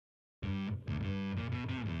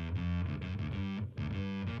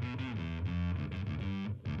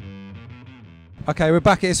Okay, we're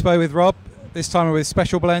back at ISPO with Rob. This time we're with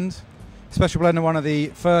Special Blend. Special Blend are one of the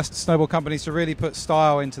first snowboard companies to really put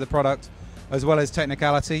style into the product as well as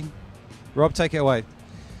technicality. Rob, take it away.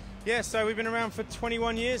 Yeah, so we've been around for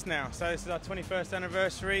 21 years now. So this is our 21st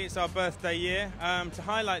anniversary. It's our birthday year. To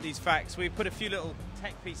highlight these facts, we put a few little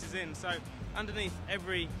tech pieces in. So underneath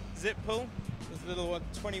every zip pull, there's a little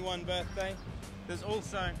 21 birthday. There's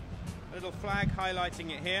also a little flag highlighting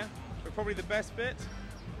it here. But probably the best bit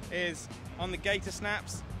is on the gaiter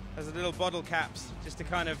snaps, there's a little bottle caps just to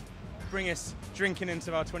kind of bring us drinking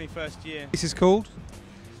into our 21st year. This is called?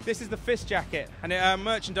 This is the fist jacket, and it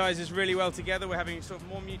merchandises really well together. We're having sort of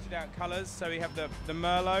more muted out colours, so we have the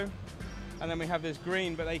Merlot, and then we have this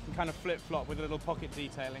green, but they can kind of flip-flop with a little pocket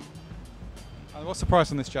detailing. And what's the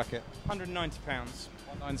price on this jacket? £190.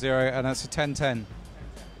 190, and that's a 1010.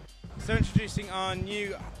 So introducing our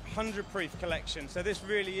new 100 proof collection. So this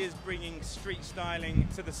really is bringing street styling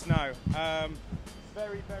to the snow.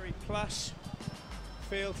 Very, very plush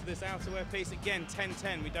feel to this outerwear piece. Again,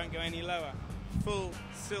 1010, we don't go any lower. Full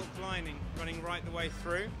silk lining running right the way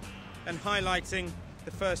through, and highlighting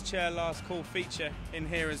the first chair last call feature in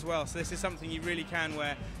here as well. So this is something you really can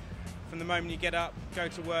wear from the moment you get up, go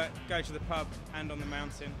to work, go to the pub and on the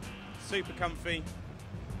mountain. Super comfy,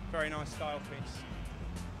 very nice style piece.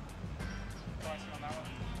 Pricing on that one.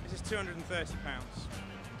 This is £230.